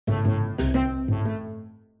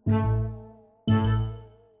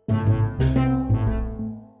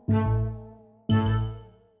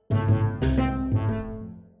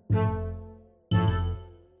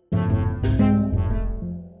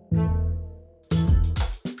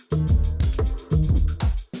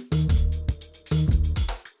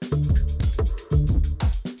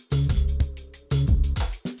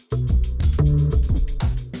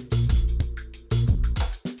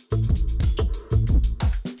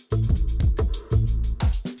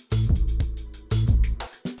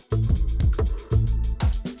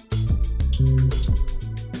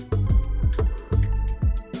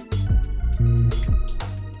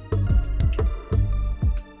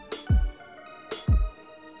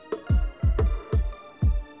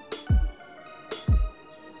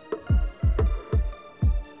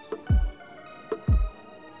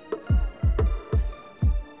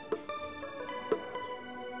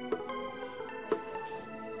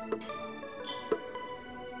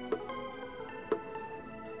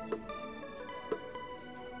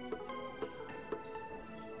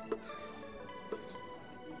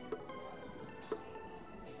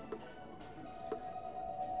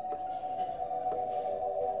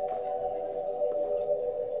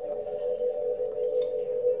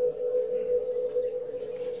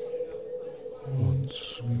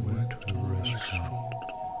Once we went to a restaurant,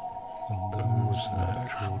 and there was an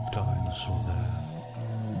actual dinosaur there.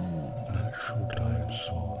 An actual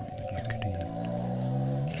dinosaur that you could eat.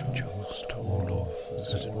 Just torn off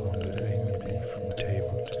as it wandered aimlessly from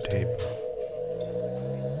table to table.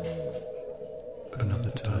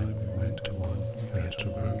 Another time we went to one we had to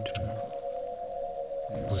row to.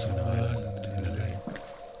 It was an island in a lake.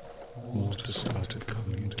 Water started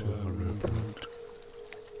coming into our rowboat,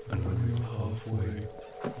 and when we were halfway,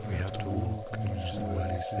 we had to walk and use the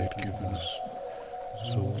ways they'd given us,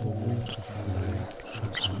 so all the water from the lake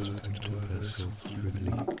transferred into the vessel through the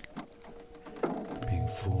leak. Being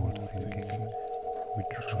forward-thinking, we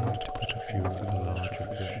tried to put a few of the larger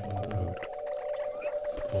fish in the boat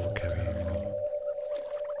before carrying on.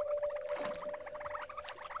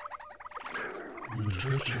 We were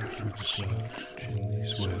trudging through the slush in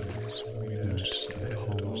these waves when we noticed that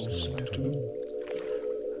holes in it too,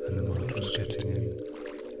 and the mud was getting in,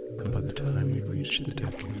 and by the time we reached the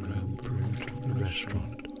decking around the perimeter of the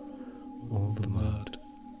restaurant, all the mud,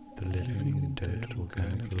 the living and dead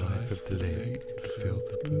organic life of the lake had filled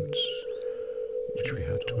the boots, which we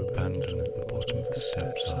had to abandon at the bottom of the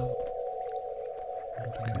steps up.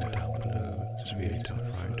 Looking down below as we ate our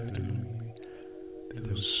fried halloumi,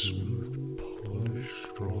 there was smooth, polished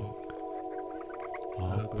rock.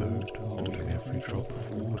 Our boat, holding every drop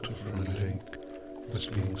of water from the lake, was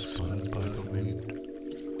being spun by the wind,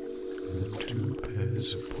 and the two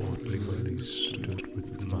pairs of portly wellies stood with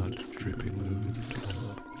the mud dripping over the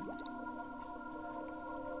top.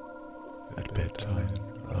 At bedtime,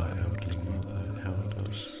 our elderly mother held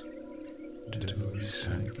us till we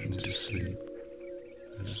sank into sleep,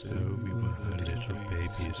 as though we were her little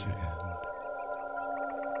babies again.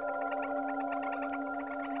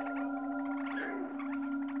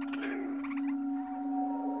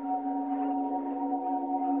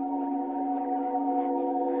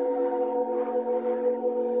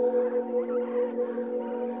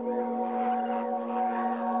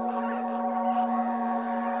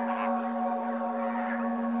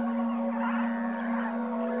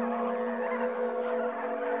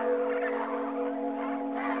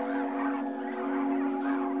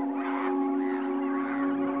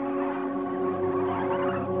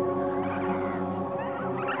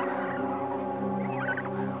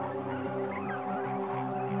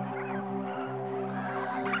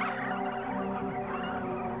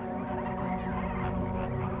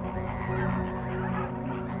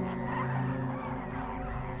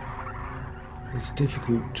 It's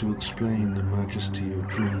difficult to explain the majesty of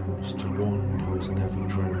dreams to one who has never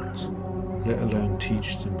dreamt, let alone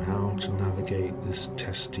teach them how to navigate this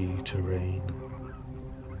testy terrain.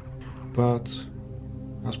 But,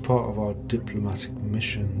 as part of our diplomatic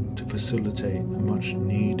mission to facilitate a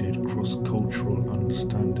much-needed cross-cultural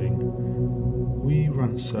understanding, we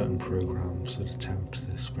run certain programs that attempt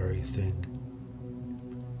this very thing.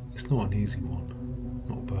 It's not an easy one,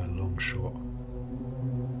 not by a long shot.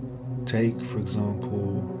 Take, for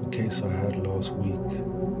example, the case I had last week.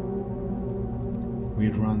 We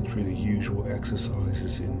had run through the usual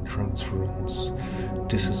exercises in transference,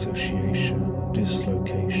 disassociation,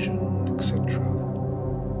 dislocation, etc.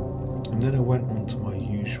 And then I went on to my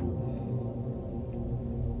usual.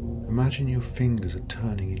 Imagine your fingers are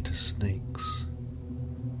turning into snakes.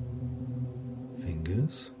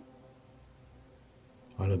 Fingers?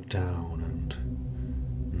 I look down and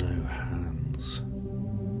no hands.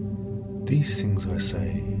 These things I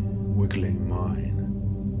say, wiggling mine.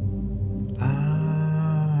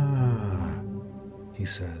 Ah, he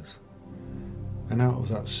says, and out of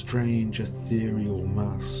that strange ethereal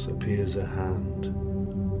mass appears a hand.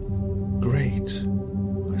 Great,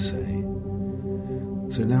 I say.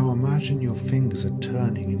 So now imagine your fingers are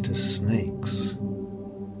turning into snakes.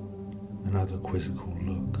 Another quizzical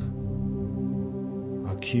look.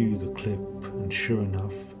 I cue the clip, and sure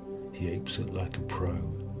enough, he apes it like a pro.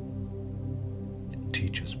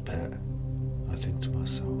 Teacher's pet, I think to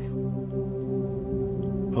myself.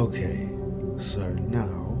 Okay, so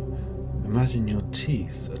now imagine your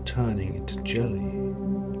teeth are turning into jelly.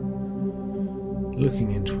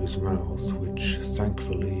 Looking into his mouth, which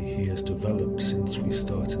thankfully he has developed since we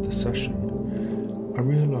started the session, I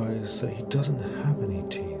realise that he doesn't have any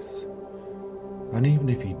teeth. And even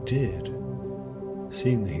if he did,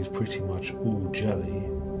 seeing that he's pretty much all jelly,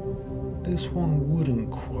 this one wouldn't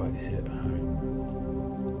quite hit home.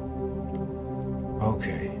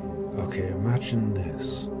 Okay, imagine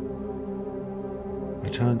this. I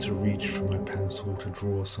turned to reach for my pencil to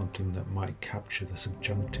draw something that might capture the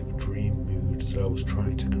subjunctive dream mood that I was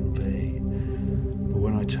trying to convey. But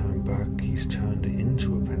when I turned back, he's turned it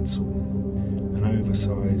into a pencil, an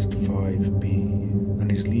oversized 5B, and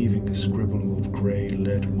he's leaving a scribble of grey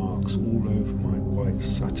lead marks all over my white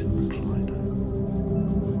satin recliner.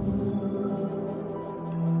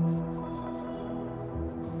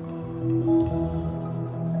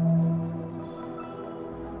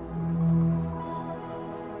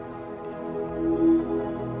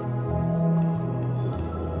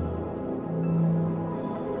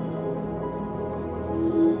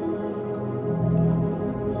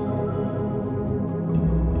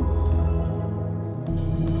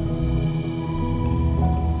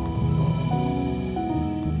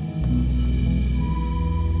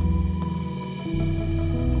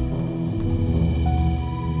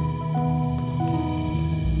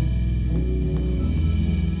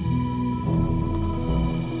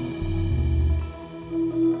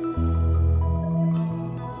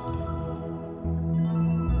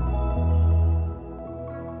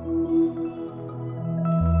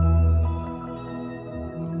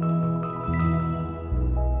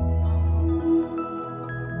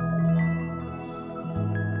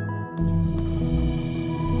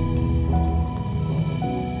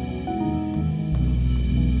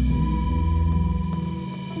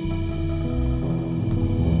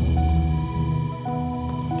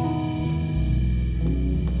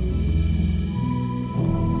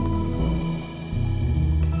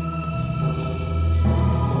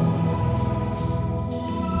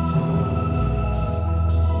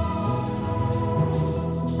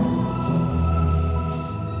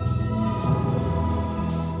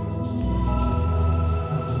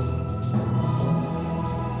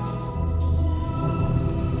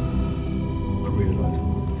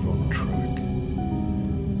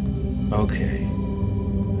 Okay,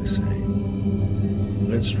 I say,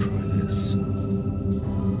 let's try this.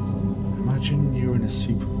 Imagine you're in a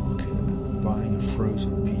supermarket buying a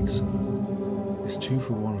frozen pizza. It's 2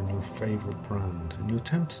 for 1 on your favourite brand, and you're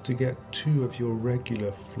tempted to get 2 of your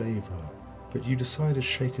regular flavour, but you decide to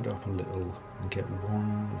shake it up a little and get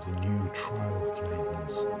 1 of the new trial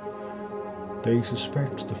flavours. Though you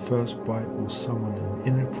suspect the first bite will summon an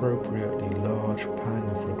inappropriately large pang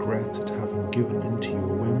of regret at having given in to your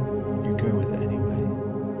whim, you go with it anyway.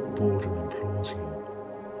 Boredom implores you.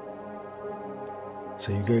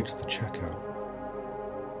 So you go to the checkout.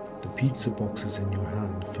 The pizza boxes in your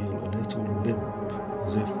hand feel a little limp,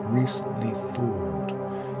 as if recently thawed,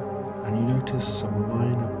 and you notice some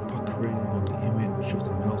minor puckering on the image of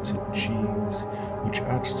the melted cheese, which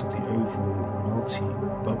adds to the overall melty,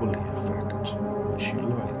 bubbly effect, which you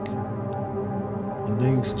like. And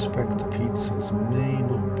though you suspect the pizzas may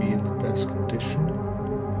not be in the best condition,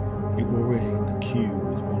 you're already in the queue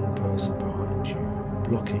with one person behind you,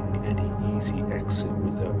 blocking any easy exit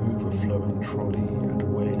with their overflowing trolley and a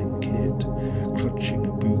wailing kid, clutching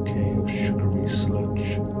a bouquet of sugary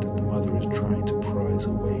sludge that the mother is trying to prise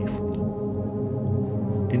away from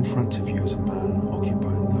them. In front of you is a man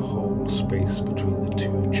occupying the whole space between the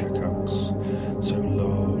 2 checkouts, so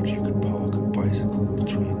large you could park a bicycle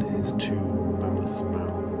between his 2 mammoth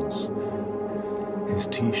mounds. His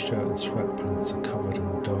t-shirt and sweatpants are covered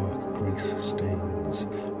in dark grease stains,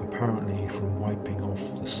 apparently from wiping off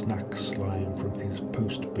the snack slime from his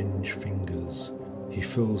post-binge fingers. He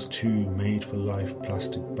fills 2 made-for-life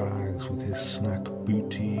plastic bags with his snack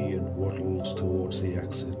booty and waddles towards the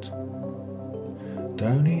exit.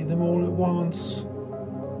 "Don't eat them all at once,"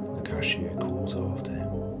 the cashier calls after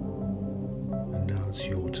him. And now it's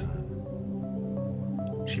your turn.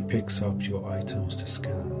 She picks up your items to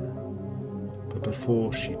scan, but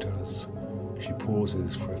before she does, she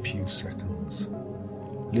pauses for a few seconds,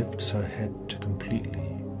 lifts her head to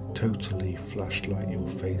completely, totally flashlight your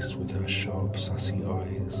face with her sharp, sassy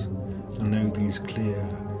eyes, and though these clear,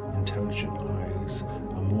 intelligent eyes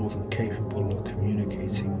are more than capable of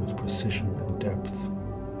communicating with precision and depth,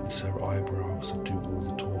 it's her eyebrows that do all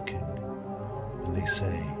the talking, and they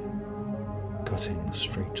say, cutting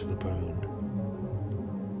straight to the bone,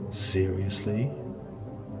 "Seriously?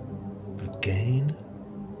 Again?"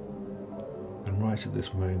 And right at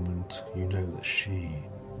this moment, you know that she,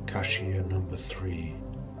 cashier number 3,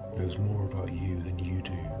 knows more about you than you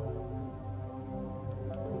do.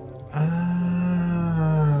 "Ah!"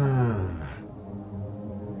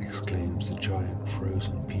 exclaims the giant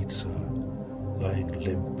frozen pizza, lying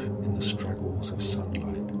limp in the straggles of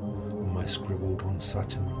sunlight on my scribbled on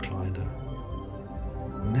satin recliner.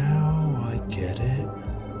 "Now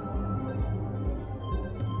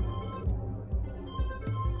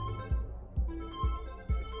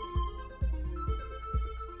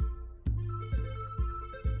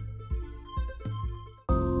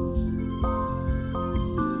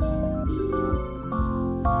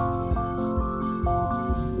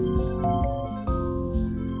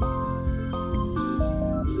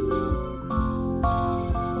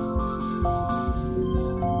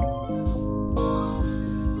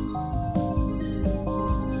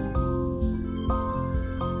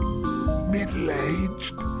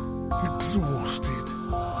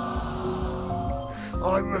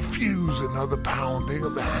refuse another pounding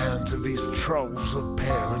at the hands of these trolls of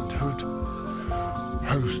parenthood.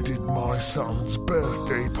 Hosted my son's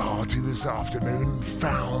birthday party this afternoon,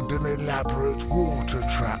 found an elaborate water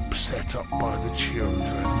trap set up by the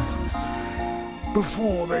children.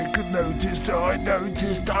 Before they could notice,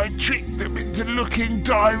 I tricked them into looking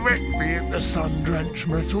directly at the sun-drenched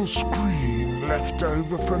metal screen left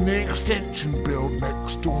over from the extension build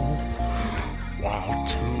next door, while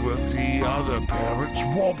two of the other parents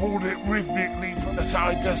wobbled it rhythmically from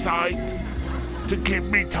side to side to give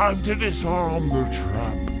me time to disarm the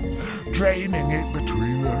trap, draining it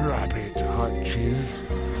between the rabbit hutches.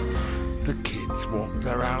 The kids walked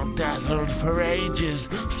around dazzled for ages.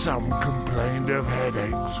 Some complained of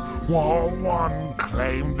headaches, while one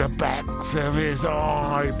claimed the backs of his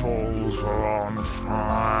eyeballs were on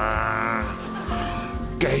fire.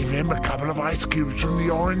 Gave him a couple of ice cubes from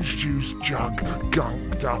the orange juice jug,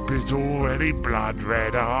 gunked up his already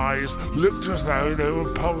blood-red eyes, looked as though they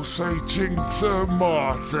were pulsating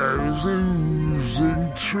tomatoes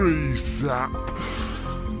oozing tree sap.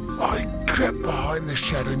 I crept behind the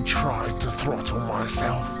shed and tried to throttle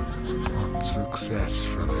myself,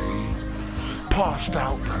 unsuccessfully. Passed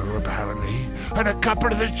out though, apparently, and a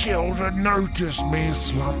couple of the children noticed me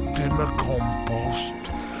slumped in the compost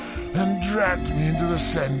and dragged me into the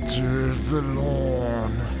centre of the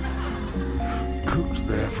lawn. Cooked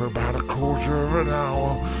there for about a quarter of an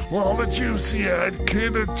hour, while the juicy-haired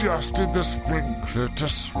kid adjusted the sprinkler to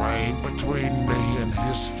sway between me and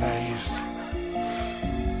his face.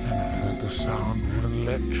 The sound of an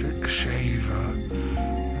electric shaver,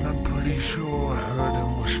 and I'm pretty sure I heard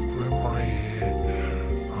him whisper in my ear,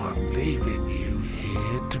 "I'm leaving you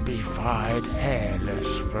here to be fired hairless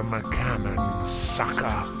from a cannon,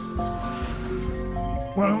 sucker."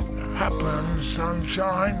 Won't happen,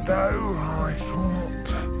 sunshine, though, I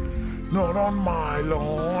thought. Not on my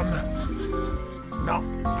lawn. Not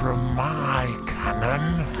from my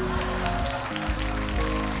cannon.